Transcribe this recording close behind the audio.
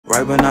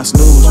Right when I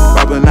snooze,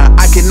 right when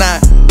I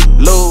cannot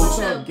lose. What's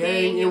up,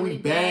 gang? And we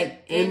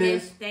back in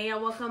this.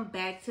 Damn, welcome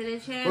back to the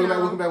channel.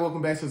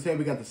 Welcome back. So today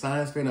we got the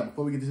science fair. Now,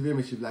 before we get to the video,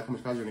 make sure you like,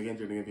 comment, subscribe, and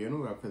again,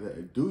 without further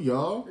ado,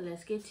 y'all.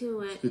 Let's get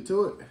to it. Let's get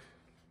to it.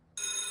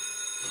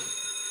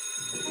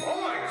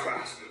 Alright,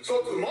 class.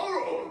 So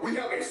tomorrow we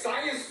have a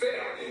science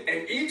fair,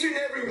 and each and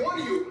every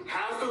one of you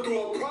has to do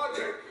a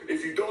project.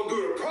 If you don't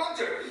do the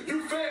project,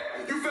 you fail.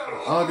 You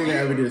fail. I don't think I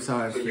ever did a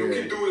science fair. You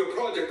can do the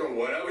project on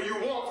whatever you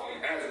want,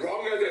 as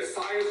long as it's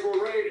science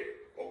related.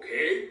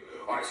 Okay?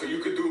 Alright, so you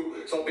could do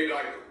something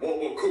like what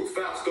will cook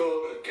faster,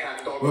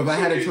 cat dog. Well, if I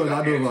had a choice,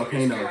 I'd do a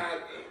volcano.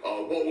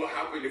 What will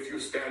happen if you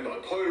stand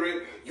on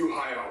toilet? You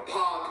hide on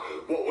pot.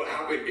 What will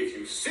happen if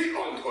you sit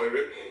on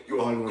toilet?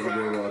 You on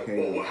crack.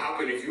 What will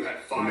happen if you had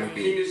 5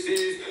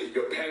 penises?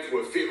 Your pants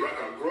will fit like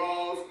a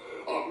glove.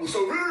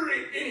 So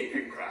literally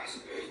anything, class.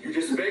 You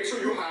just make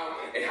sure you have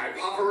a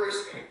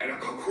hypothesis and a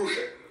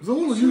conclusion. So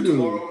what would you do?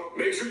 Tomorrow,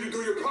 make sure you do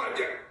your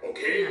project,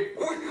 okay?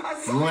 What? A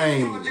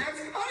science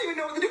project? I don't even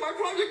know what to do my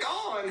project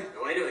on.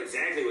 Oh, I know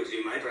exactly what to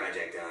do my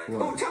project on.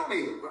 What? Oh, tell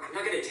me. I'm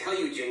not going to tell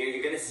you, Junior.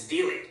 You're going to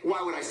steal it.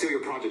 Why would I steal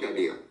your project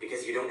idea?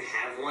 Because you don't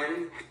have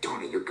one?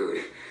 Darn it, you're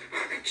good.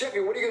 Jeffy,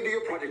 what are you going to do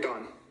your project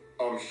on?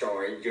 I'm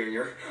sorry,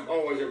 Junior.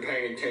 I wasn't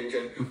paying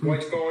attention.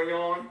 What's going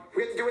on?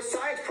 We have to do a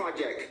science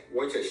project.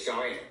 What's a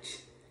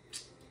science?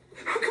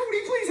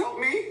 Cody, please help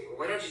me.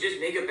 Why don't you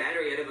just make a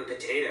battery out of a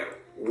potato?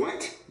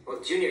 What?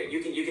 Well, Junior,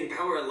 you can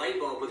power a light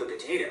bulb with a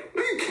potato.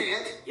 No, you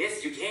can't.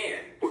 Yes, you can.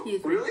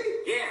 Really?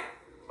 Yeah.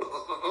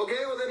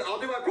 Okay, well then I'll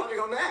do my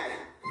project on that.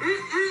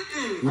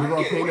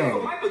 I can't wait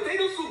for my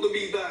potato soup to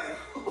be done.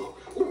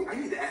 Oh, I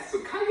need to add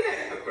some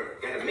cayenne pepper.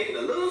 Gotta make it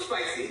a little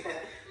spicy.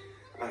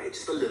 All right,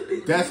 just a little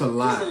bit. That's a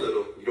lot. Just a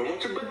little. You don't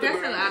want your butter.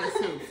 That's a lot of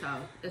soup, so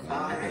it's All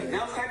right,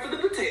 now it's time for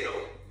the potato.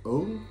 Oh.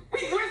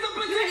 Wait, where's the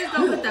potato? You just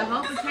gonna put the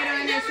whole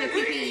potato in there, shit,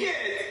 pee.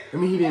 I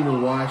mean, he didn't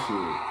even wash it.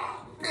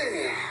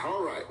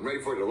 All right, I'm ready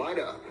for it to light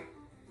up.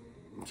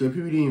 So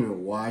people didn't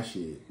even wash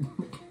it.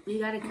 You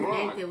gotta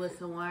connect it with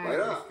some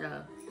wires and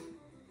stuff.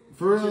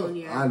 For real?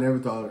 Junior. I never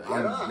thought.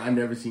 I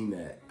never seen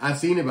that. I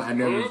seen it, but I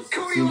never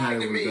seen how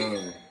it was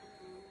done.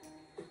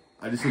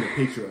 I just seen a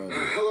picture of it.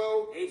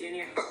 Hello? Hey,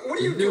 Junior. What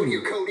are you doing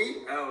here, Cody?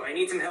 Oh, I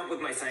need some help with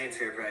my science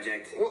fair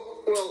project.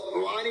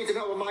 Well, I need some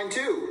help with mine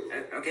too.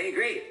 Okay,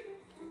 great.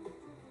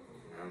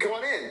 Come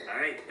on in. All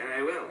right,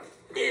 I will.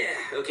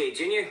 Yeah. Okay,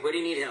 Junior, what do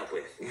you need help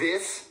with?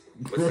 This?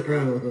 What's the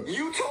problem?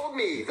 You told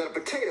me that a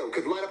potato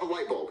could light up a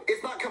light bulb.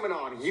 It's not coming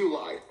on. You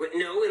lied. What?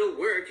 No, it'll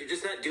work. You're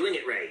just not doing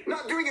it right.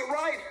 Not doing it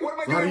right? What am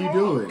I doing How do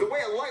you wrong? do it? The way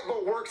a light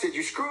bulb works is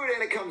you screw it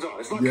in, it comes on.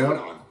 It's not coming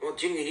on. Well,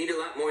 Junior, you need a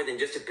lot more than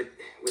just a...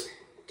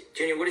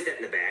 Junior, what is that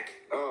in the back?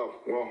 Oh,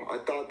 well, I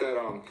thought that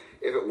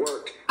if it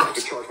worked, I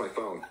could charge my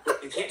phone.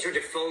 You can't charge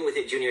a phone with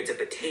it, Junior. It's a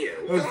potato.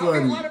 That's How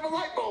can funny. light up a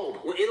light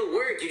bulb? Well, it'll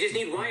work. You just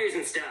need wires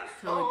and stuff.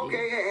 Oh,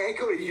 okay. Hey,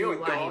 Cody, did you know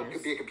a dog Wires.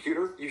 could be a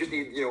computer? You just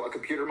need, a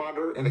computer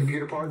monitor and the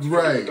computer parts.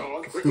 Right. For the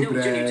dog. No,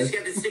 Stupid Junior, you ass. just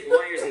got to stick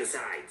wires in the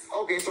sides.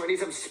 Okay, so I need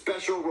some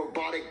special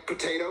robotic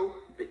potato.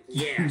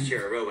 Yeah,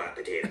 sure, a robot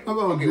potato. I'm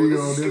gonna Okay, Junior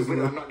well, on this is this stupid.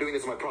 I'm one. not doing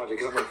this on my project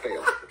because I'm going to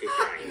fail. Okay,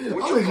 fine. I'm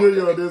gonna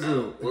Junior on this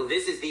one. Well,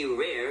 this is the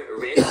rare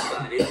red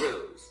spotted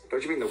rose.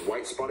 Don't you mean the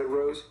white spotted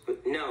rose?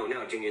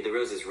 No, Junior, the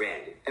rose is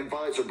red. And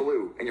violets are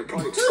blue, and your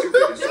project's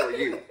stupid, and so are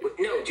you.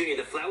 No, Junior,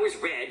 the flower's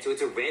red, so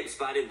it's a red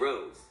spotted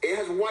rose. It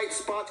has white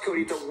spots,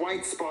 Cody. It's a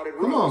white spotted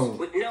rose. Come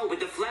on. No, but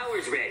the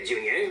flower's red,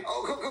 Junior.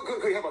 Oh,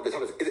 Cody, how about this?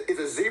 Is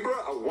a zebra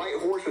a white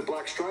horse with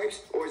black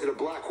stripes, or is it a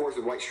black horse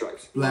with white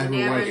stripes? Black and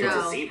Never white. know.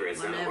 It's a zebra,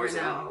 it's not a horse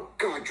at all.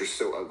 God, you're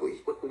so ugly.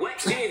 What?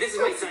 Junior, this is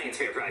my science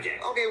fair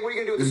project. Okay, what are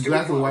you going to do with the It's stupid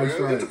black and white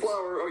flower? It's a stripes.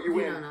 flower, or you You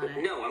win. don't know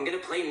that. No, I'm going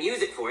to play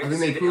music for it I to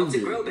think see they if it helps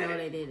it proved grow it. No, better.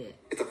 they did it.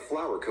 It's a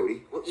flower,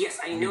 Cody. Well, yes,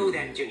 I know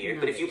that, Junior,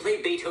 but if you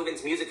play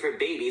Beethoven's music for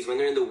babies when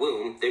they're in the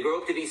womb, they grow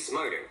up to be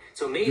smarter.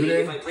 So maybe Do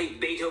they? if I play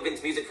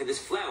Beethoven's music for this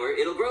flower,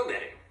 it'll grow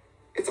better.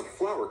 It's a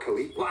flower,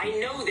 Cody. Well, I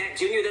know that,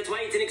 Junior. That's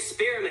why it's an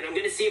experiment. I'm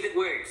going to see if it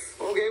works.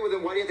 Okay, well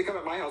then why do you have to come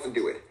at my house and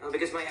do it? Oh,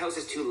 because my house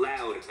is too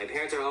loud. My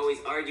parents are always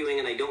arguing,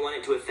 and I don't want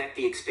it to affect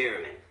the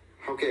experiment.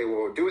 Okay,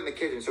 well do it in the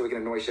kitchen so we can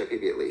annoy Chef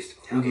Phoebe at least.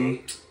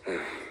 Okay.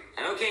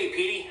 Okay,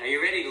 Petey, are you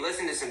ready to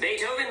listen to some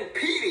Beethoven?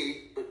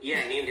 Petey?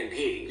 Yeah, I named him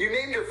Petey. You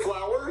named your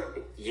flower?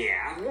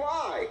 Yeah.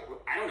 Why?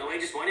 I don't know. I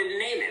just wanted to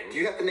name Do him.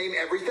 you have to name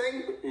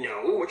everything?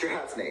 No. What's your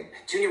hat's name?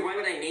 Junior, why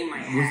would I name my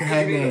What's the hat?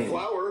 hat You named name? a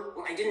flower?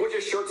 Well, I didn't- What's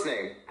your shirt's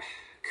name?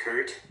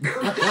 Kurt.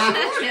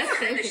 Yes,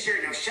 Kurt the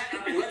shirt. Now shut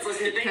up and let's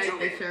listen to Take the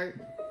Beethoven. shirt.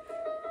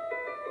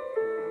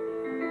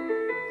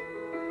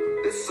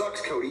 This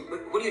sucks, Cody.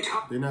 What are you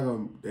talking?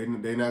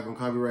 They're not gonna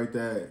copyright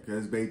that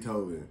because it's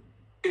Beethoven.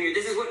 Junior,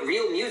 this is what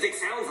real music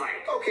sounds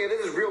like. Okay,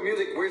 this is real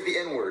music. Where's the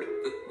N-word?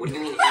 What do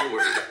you mean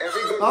N-word?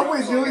 Every good I'm rap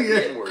with song you, has yeah.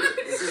 the N-word.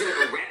 This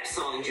isn't a rap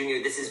song,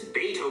 Junior. This is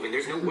Beethoven.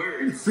 There's no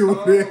words. Oh,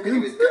 okay, he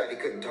was dead. He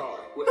couldn't talk.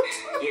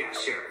 Yeah,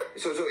 sure.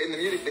 So in the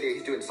music video,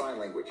 he's doing sign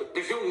language.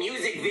 There's no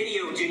music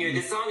video, Junior.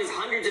 This song is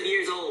hundreds of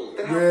years old.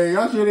 Man,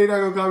 y'all sure they not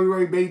gonna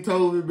copyright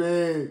Beethoven,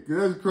 man? 'Cause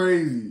that's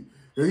crazy.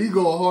 And he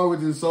going hard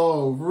with this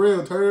song. For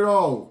real, turn it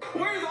off.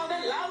 Where's all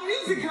that loud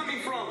music coming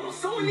from?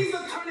 Someone needs to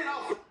turn it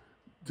off.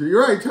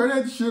 You're right. Turn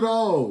that shit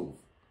off.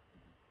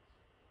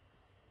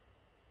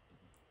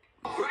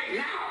 Right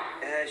now.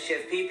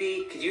 Chef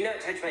Pee-Pee, could you not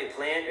touch my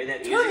plant or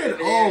that Turn music it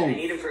over there? off. I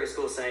need him for a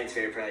school science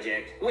fair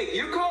project. Wait,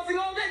 you're causing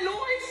all that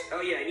noise?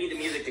 Oh yeah, I need the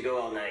music to go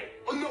all night.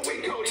 Oh, no,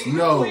 wait, Cody. You're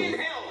No. not playing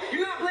hell.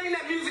 You're not playing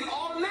that music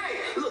all night.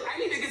 Look, I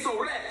need to get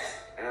some rest.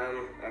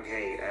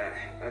 Okay,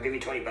 I'll give you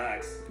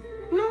 $20.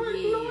 No,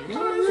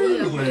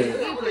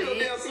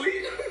 Yeah.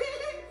 sleep.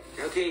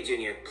 Okay,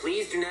 Junior,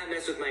 please do not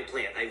mess with my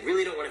plant. I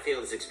really don't want to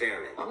fail this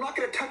experiment. I'm not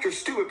gonna touch your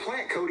stupid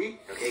plant, Cody.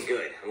 Okay,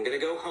 good. I'm gonna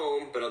go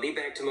home, but I'll be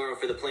back tomorrow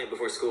for the plant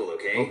before school,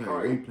 okay?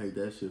 Okay, we played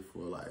that shit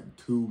for like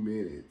 2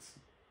 minutes.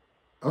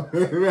 We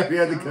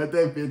had to cut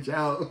that bitch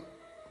out.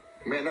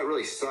 Man, that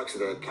really sucks that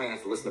the plant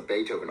has to listen to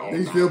Beethoven all They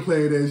night. still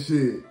play that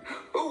shit.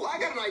 Oh, I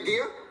got an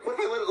idea. What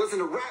if I let it listen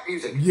to rap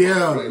music?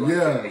 Yeah, Right, like yeah.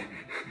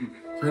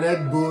 that. Turn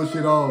that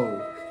bullshit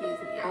off.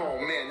 Oh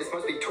man, this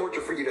must be torture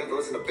for you to have to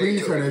listen to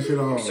Please Beethoven. turn that shit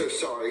off. I'm so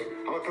sorry.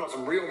 I'm gonna put on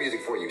some real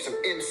music for you. Some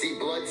MC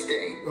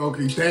Bloodstain.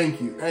 Okay, thank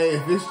you. Hey,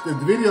 if the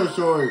video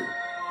short,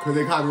 because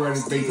they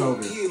copyrighted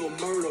Beethoven. Kill,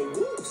 murder,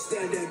 whoop,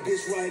 stab that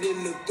bitch right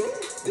in the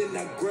throat. Then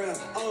I grab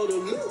all the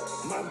loot.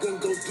 My gun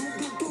goes do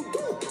do do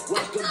do.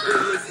 Watch the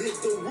bullets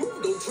hit the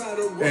roof. Don't try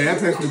to run. Hey, that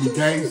person be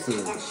gangster.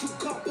 I shoot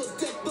copper,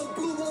 death, the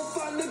blue won't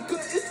find the gun.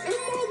 It's in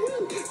my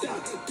room. Da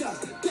da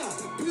da,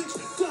 bitch,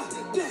 da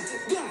da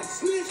da,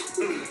 snitch.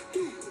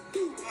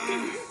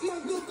 My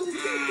gun goes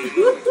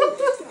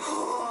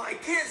Oh, I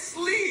can't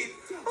sleep.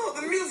 Oh,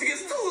 the music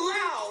is too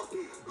loud.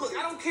 Look,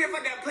 I don't care if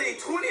I got paid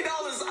 $20.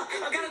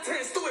 I gotta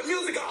turn stupid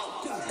music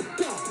off. da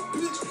da,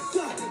 bitch,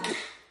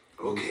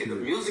 da. Okay, the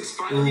music's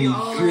finally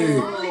off. shit.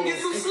 Finally get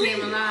some It sleep.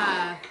 came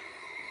alive.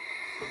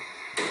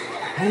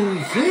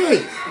 Oh,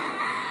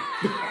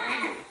 shit.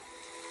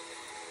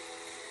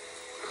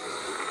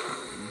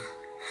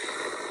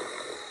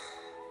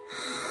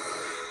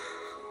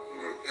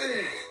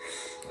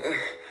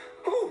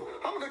 Oh,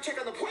 I'm gonna go check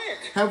on the plant.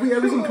 Have we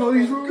ever seen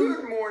Cody's room?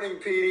 Good morning,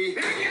 Petey.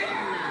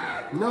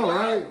 No,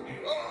 right?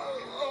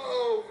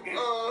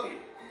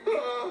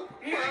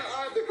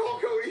 I have to call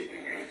Cody.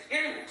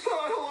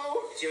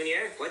 Hello?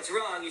 Junior, what's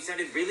wrong? You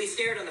sounded really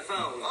scared on the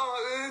phone.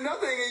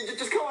 Nothing.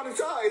 Just come on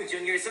inside.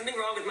 Junior, is something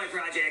wrong with my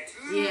project?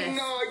 Yes.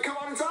 No, come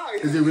on inside.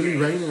 Is it really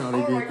raining or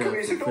they All right, did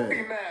Cody, so that don't be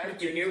for mad.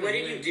 Junior, what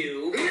did you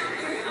do?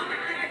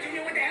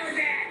 Junior, what the hell is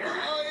that?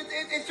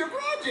 It's your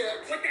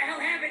project. What the hell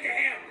happened to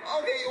him?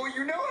 Okay, well,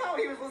 you know how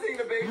he was listening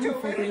to How the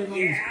fuck did Beethoven?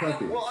 they these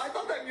puppets? Well, I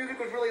thought that music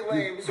was really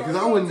lame. So Because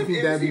I wouldn't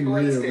think that'd be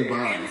real Bloodstain.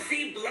 goodbye.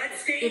 MC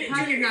Bloodstain. It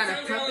probably Junior, not a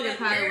sounds all puppet, it about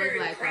probably was murder,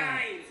 like a-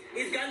 crimes.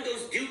 His gun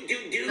goes doot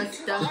doot doot. A I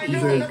stuffy. know,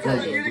 Very that's why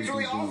the clever. music's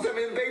really awesome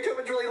and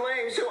Beethoven's really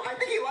lame, so I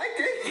think he liked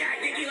it. Yeah, I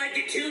think he liked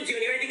it too,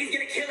 Junior. I think he's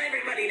gonna kill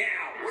everybody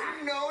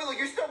now. No, look,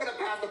 you're still gonna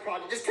pass the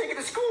project. Just take it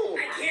to school.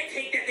 I can't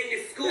take that thing to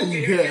school,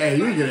 You Junior. get, hey,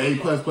 you get an A+++++.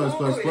 Cody, how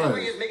about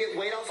you just make it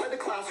wait outside the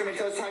classroom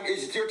until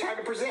it's your time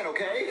to present,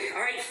 okay?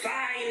 All right,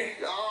 fine.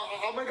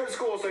 I'm gonna go to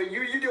school, so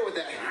you deal with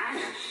that.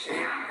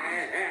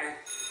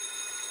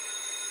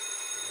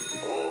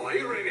 Oh,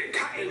 hey, ringing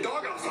cat and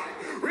dog outside.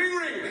 Ring,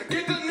 ring,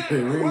 get the net.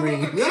 Hey, ring, What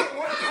ring. about the cat?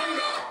 What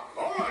hunger?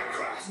 All right,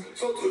 class.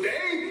 So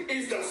today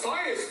is the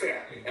science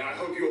fair, and I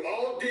hope you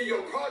all did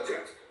your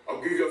project.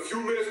 I'll give you a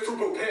few minutes to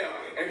prepare,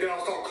 and then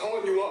I'll start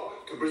calling you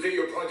up to present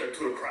your project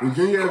to the class. Did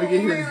Junior ever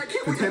get man, his I can't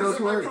wait to potatoes present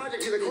my work?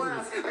 project to the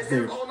class. I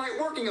stayed up all night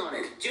working on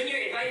it. Junior,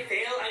 if I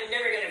fail, I'm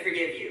never gonna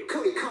forgive you.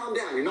 Cody, calm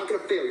down. You're not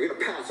gonna fail. You're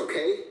gonna pass,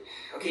 okay?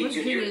 Okay, What's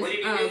Junior, what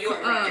did you do your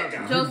project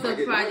on? I Joseph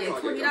did my project,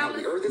 project on how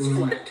the $20. Earth is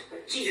flat.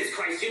 Jesus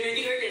Christ, Junior,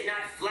 the Earth is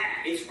not flat.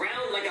 It's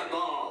round like a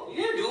ball.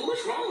 Yeah, dude,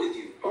 what's wrong with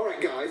you? All right,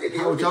 guys. If the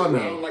How would Earth is y'all know?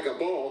 round like a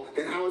ball,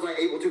 then how was I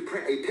able to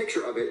print a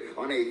picture of it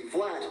on a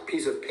flat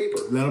piece of paper?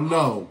 Let them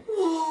know.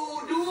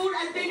 Whoa, dude!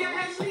 I think I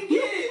actually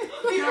get it.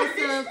 The Earth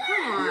is Joseph,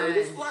 come The Earth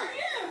is on. flat.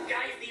 Yeah,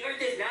 guys, the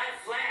Earth is not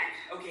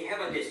flat. Okay, how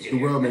about this, Junior?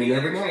 The world may Have you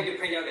never ever know. tried to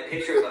print out a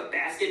picture of a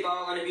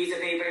basketball on a piece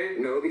of paper?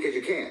 No, because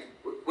you can't.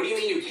 What do you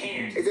mean you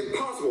can't? It's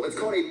impossible. It's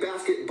called a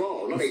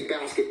basketball, not a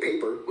basket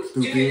paper.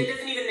 Junior, Stupid. that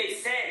doesn't even make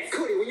sense.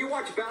 Cody, when you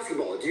watch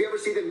basketball, do you ever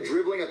see them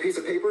dribbling a piece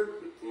of paper?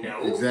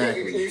 No.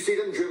 Exactly. You see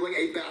them dribbling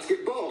a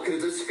basketball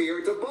because it's a sphere,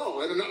 it's a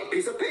ball, and not a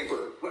piece of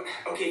paper. What?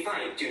 Okay,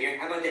 fine, Junior.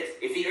 How about this?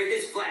 If the Earth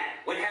is flat,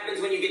 what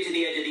happens when you get to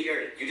the edge of the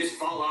Earth? You just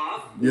fall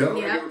off? Yep. Have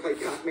you Yeah. ever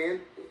played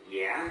Pac-Man?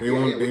 Yeah. They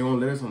won't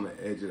let us on the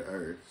edge of the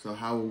earth. So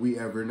how will we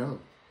ever know?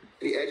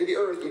 The edge of the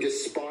Earth, you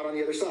just spawn on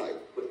the other side.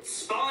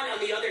 Spawn on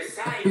the other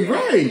side.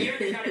 Right. The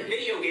Earth is not a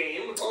video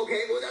game.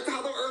 Okay, well that's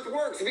how the Earth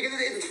works because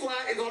it's flat.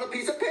 It's on a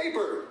piece of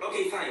paper.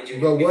 Okay, fine,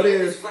 Junior. But what if the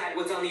Earth if- is flat,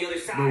 what's on the other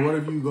side? But what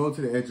if you go to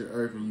the edge of the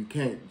earth and you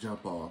can't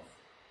jump off?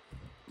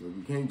 If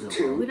you can't jump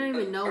We off. don't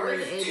even know where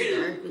the edge of the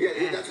earth Yeah,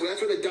 is at.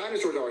 that's where the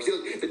dinosaurs are. See,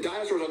 look, the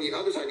dinosaurs on the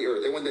other side of the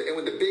Earth, and when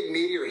the big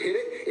meteor hit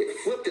it, it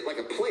flipped it like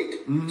a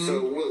plate.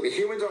 So the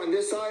humans are on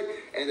this side,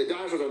 and the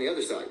dinosaurs on the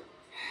other side.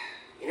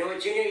 You know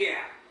what, Junior?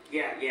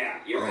 Yeah.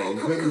 You're right. Oh,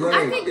 Cody, good Cody, right.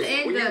 I think the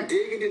when you edge-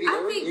 dig into the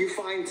I Earth, think you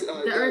find the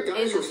Earth is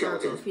dinosaur a circle,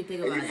 skeletons. if you think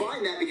And about you it.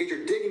 find that because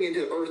you're digging into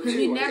the Earth Because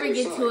too. you on the never other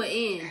get side. to an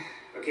end.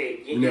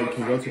 Okay, You never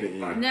can go to the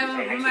end.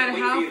 Never, no matter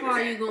how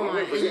far you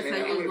going, it's just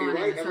like you're going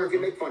in a circle.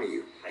 Make fun of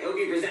you. I hope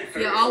you present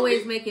first. You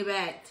always make it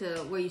back to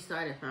where you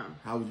started from.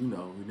 How would you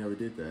know? We never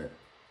did that.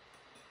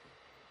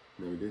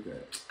 Never did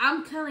that.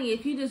 I'm telling you,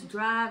 if you just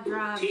drive, you'll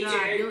end up Teacher,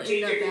 back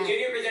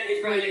Junior present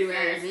his where you project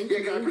at first. Yeah,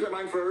 can I eventually. present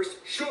mine first?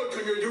 Sure,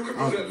 Junior, you can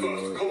present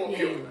first. Come up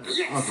here.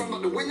 Yes, I'm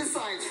about to win the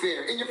science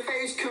fair. In your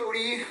face,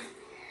 Cody.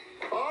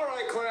 All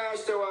right,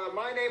 class. So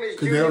my name is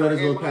 'Cause they Junior, don't let us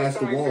go and my past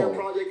the science fair wall.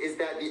 project is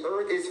that the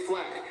Earth is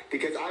flat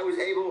because I was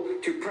able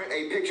to print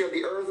a picture of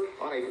the Earth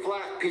on a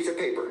flat piece of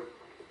paper.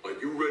 Are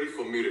you ready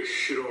for me to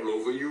shit all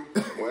over you?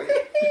 What?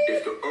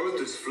 If the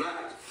Earth is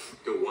flat,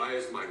 then why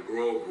is my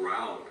globe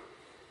round?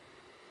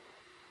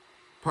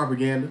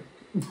 Propaganda.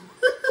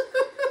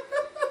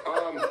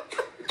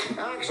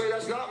 Actually,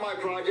 that's not my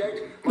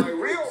project. My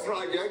real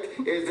project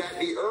is that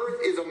the Earth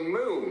is a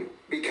moon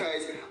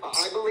because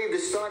I believe the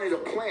sun is a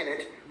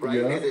planet, right?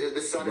 Yeah, And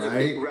the sun is a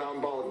big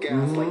round ball of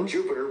gas like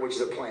Jupiter, which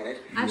is a planet.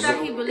 I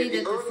thought he believed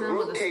if that the Earth sun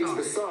was a rotates star.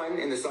 the sun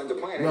and the sun's a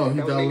planet, No, he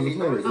that thought would it was make a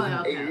the Earth planet.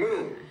 Oh, okay. a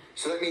moon.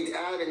 So that means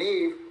Adam and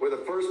Eve were the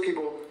first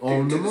people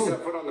On the to moon.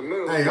 set foot on the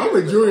moon. Hey, I'm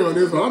with Junior on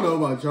this one. I don't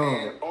know about y'all.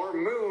 And our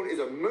moon is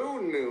a moon.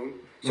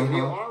 So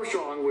Neil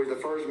Armstrong was the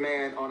first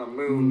man on a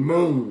moon.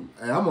 Moon.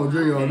 Hey, I'm on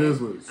Junior on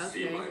this one. C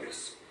Okay.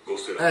 minus. Go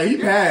sit down. Hey, he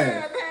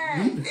passed.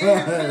 He In your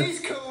passed.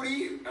 face,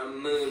 Cody. A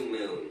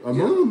moon. A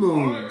moon All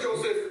moon. right,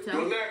 Joseph, So,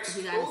 you're next.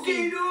 you gotta Okay,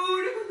 see. dude.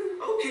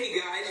 Okay,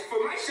 guys. For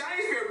my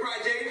science fair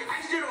project,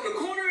 I stood on the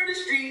corner of the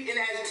street and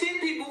asked 10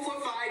 people for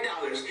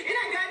 $5, and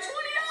I got $20.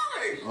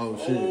 Oh,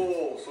 shit.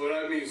 Oh, so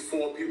that means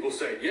 4 people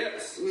said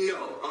yes.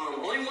 No,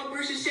 only one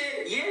person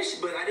said yes,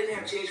 but I didn't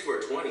have change for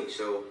a 20,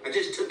 so I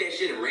just took that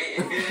shit and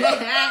ran.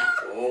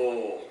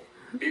 Oh,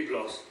 B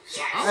plus.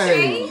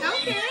 Hey,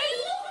 Okay.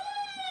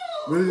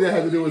 what does that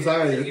have to do with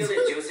I feel science?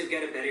 that Joseph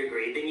got a better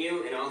grade than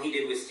you, and all he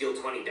did was steal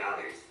 $20.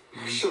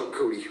 Shut up,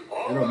 Cody.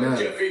 All It don't right,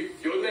 matter. Jeffy,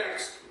 you're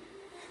next.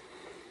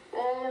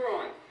 All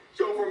right.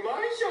 So for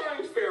my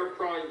science fair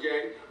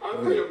project, I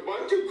put a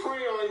bunch of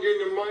crayons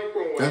in the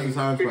microwave. That's a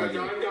science because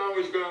project. I thought I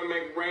was going to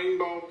make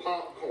rainbow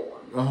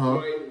popcorn. Uh-huh.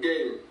 But it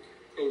didn't.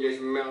 It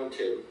just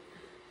melted.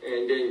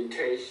 And didn't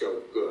taste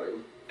so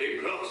good. A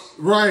plus.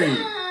 Right.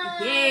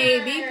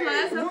 Yay, B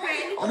plus,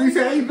 okay. Oh, he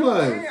said A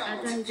plus. I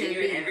thought he said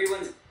Junior, B.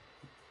 everyone's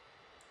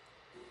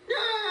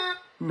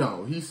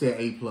No, he said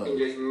A plus. It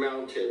just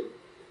melted.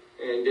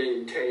 And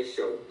didn't taste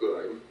so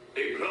good.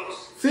 A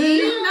plus.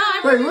 See? No,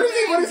 I Wait, thought what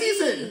he does he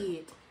said say?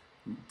 B.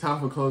 Time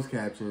for closed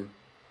caption.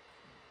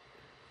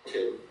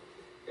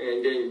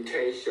 And didn't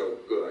taste so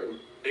good.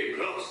 A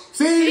plus.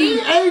 See?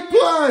 A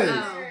plus.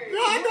 Oh. No,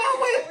 I know I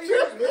went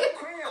tripping.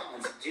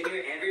 Crayons.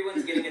 Junior,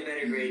 everyone's getting a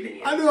better grade than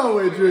you. I knew I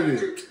went tripping.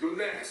 You're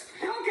next.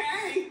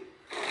 Okay.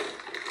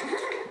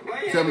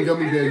 Tell me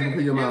gummy bears, you can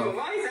put your For mouth.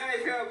 my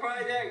science fair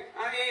project,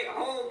 I ate a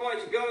whole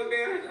bunch of gummy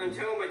bears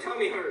until my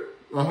tummy hurt.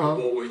 Uh-huh.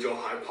 What was your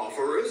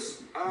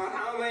hypothesis?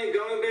 How many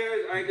gummy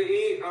bears I could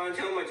eat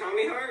until my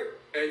tummy hurt?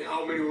 And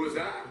how many was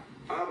that?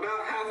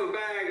 About half a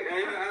bag,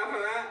 and after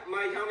that,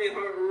 my tummy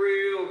hurt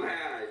real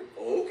bad.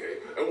 Okay.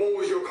 And what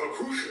was your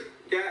conclusion?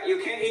 That you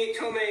can't eat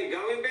too many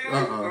gummy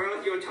bears, or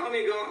else your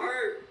tummy gonna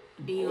hurt.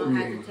 You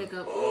gonna have to take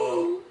up.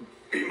 Oh,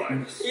 B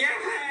minus. Yeah.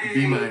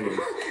 B minus.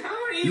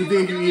 You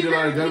think you eat a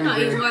lot of You gummy gonna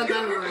eat bears? more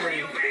gummy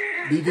bears.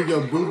 Do you think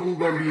your boo-boo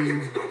gonna be in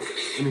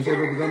the shape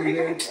of a gummy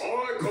bear? All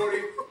right,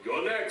 Cody,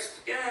 you're next.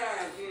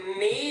 Yeah,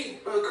 me?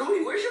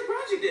 Cody, where's your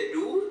project at,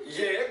 dude?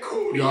 Yeah,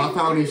 Cody. Yo, I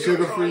found these Where's your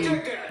sugar-free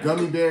project at?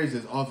 gummy bears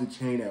that's off the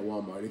chain at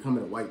Walmart. They come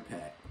in a white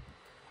pack.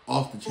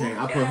 Off the chain.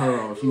 I put her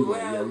on. She was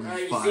like, yeah, we just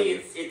you fire.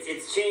 see,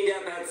 it's chained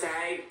up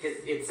outside because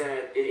it's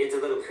a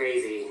little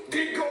crazy.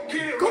 Then go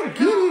get it Go right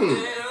get now.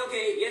 it.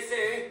 Okay, yes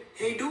sir.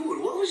 Hey, dude,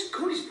 what was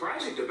Cody's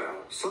project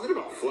about? Something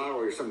about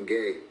flowers, something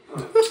gay.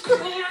 It's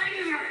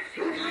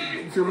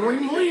your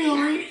morning. What is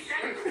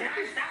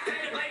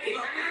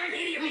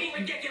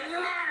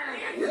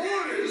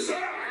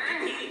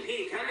that?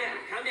 Petey, calm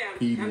down.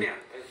 Petey.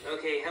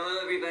 Okay, hello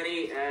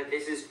everybody.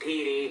 This is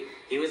Petey.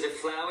 He was a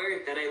flower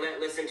that I let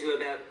listen to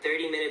about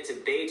 30 minutes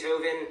of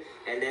Beethoven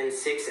and then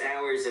 6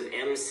 hours of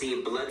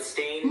MC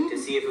Bloodstain to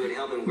see if it would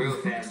help him grow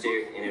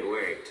faster, and it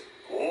worked.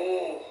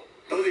 Oh,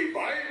 does he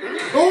bite?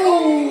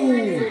 Oh!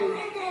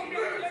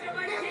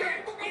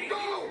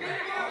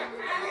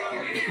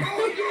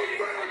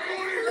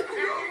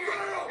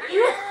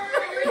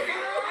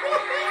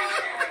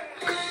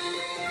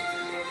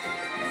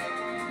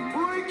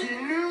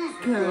 Breaking news!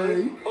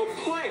 Okay. A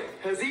plant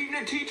has eaten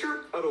a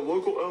teacher at a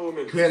local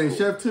elementary Yeah, and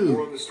school. chef too.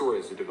 More on the story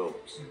as it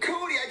develops.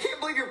 Cody, I can't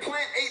believe your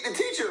plant ate the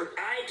teacher.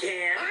 I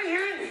can.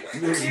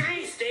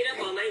 I stayed up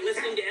all night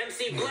listening to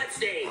MC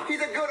Bloodstain.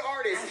 He's a good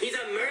artist. He's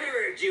a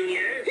murderer,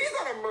 Junior. He's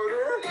not a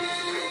murderer.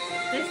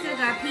 They still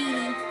got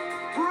Petey.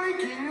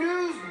 Breaking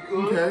news!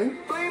 Good. Okay.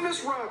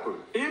 Famous rapper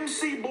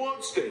MC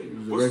Bloodstain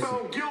was was arrested.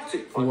 found guilty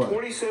For on what?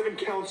 27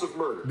 counts of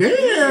murder. Damn! He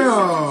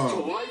was sentenced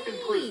to life in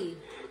prison.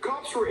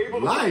 Cops were able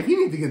to Life. find He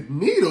need to get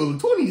needled.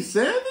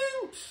 27?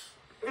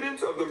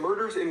 evidence of the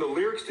murders in the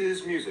lyrics to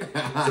his music,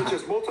 such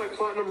as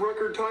multi-platinum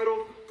record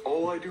titled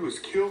All I do is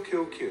kill,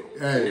 kill, kill.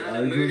 Hey, Not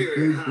a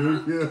murderer,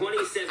 huh?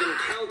 27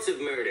 counts of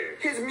murder.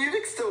 His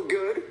music's still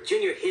good.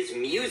 Junior, his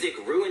music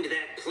ruined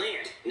that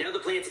plant. Now the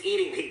plant's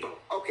eating people.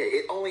 Okay,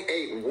 it only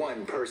ate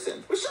one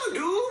person. What's up,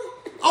 dude?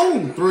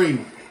 Oh, 3.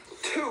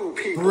 2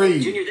 people. 3.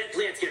 Junior, that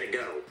plant's gotta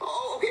go.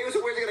 Oh, okay,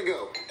 so where's it gonna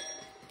go?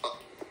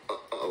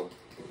 Uh-oh.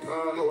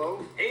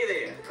 Hello? Hey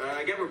there.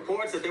 I got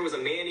reports that there was a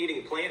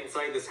man-eating plant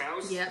inside this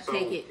house. Yep, so,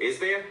 take it. Is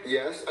there?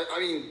 Yes? I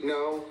mean,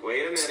 no.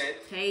 Wait a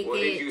minute. Take what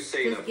it. did you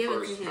say Just the give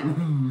first it to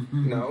time?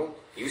 him. No.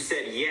 You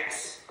said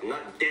yes. I'm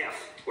not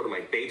deaf. What am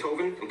I,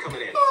 Beethoven? I'm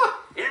coming in.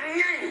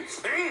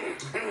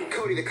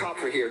 Cody, the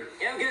cops are here.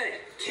 Yeah, good.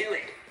 Kill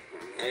it.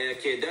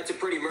 Kid, that's a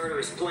pretty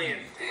murderous plant.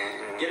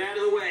 Get out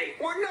of the way.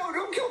 What? No,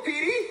 don't kill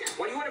Petey.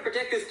 Why do you want to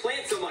protect this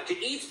plant so much?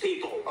 It eats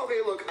people. Okay,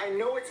 look, I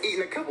know it's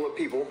eaten a couple of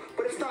people,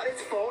 but it's not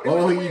its fault.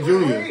 Oh, It was he the way it was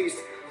Junior. raised.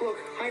 Look,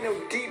 I know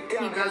deep down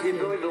He it has got the you.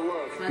 ability to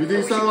love. You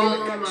think so?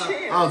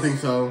 I don't think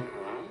so.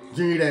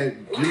 Junior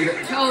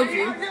that. Told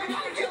you.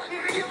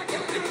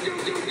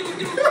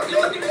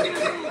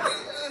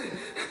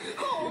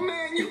 Oh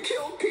man, you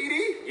killed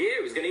Petey. Yeah,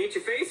 he was gonna eat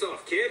your face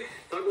off, kid.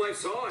 Thug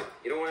life's hard.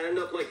 You don't want to end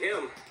up like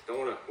him. Don't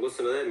want to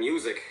listen to that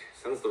music.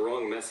 Sends the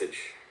wrong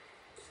message.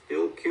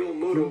 Still kill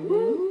murder.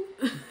 Woo.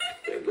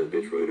 Stab that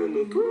bitch right in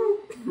the throat.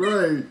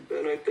 Right.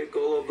 Then I take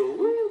all of the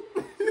loot.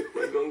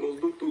 My gun goes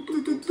do do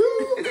do do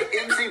do. Is that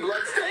MC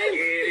Bloodstain?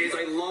 Yeah, it is.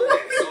 I love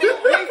that song.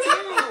 Me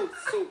too.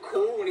 It's so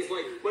cool when he's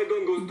like, my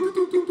gun goes do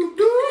do do do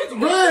do. It's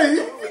Right.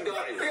 totally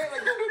done. Yeah,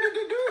 like do.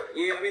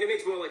 Yeah, I mean it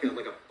makes more like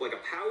a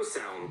pow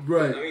sound.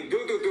 Right. I mean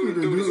do do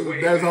do do is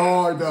way. That's better.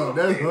 hard though.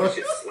 That's Man, hard. that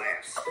shit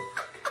slaps.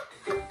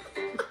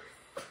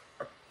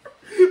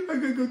 I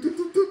gotta go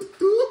do.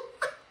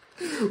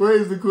 What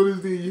is the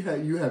coolest thing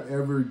you have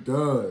ever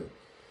done?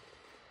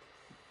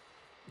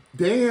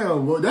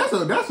 Damn, well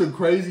that's a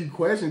crazy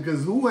question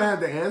because who would have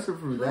the answer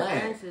for What that?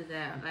 answers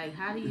that? Like,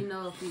 how do you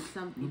know if you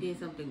did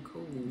something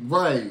cool?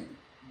 Right.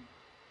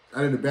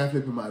 I did a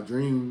backflip in my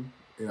dream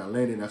and I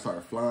landed and I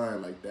started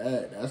flying like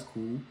that. That's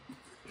cool.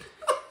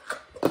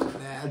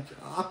 Bad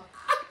job.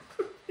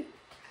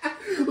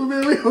 Well,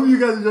 man, we hope you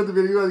guys enjoyed the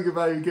video. You guys can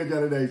find and catch you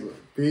on the next one.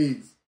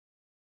 Peace.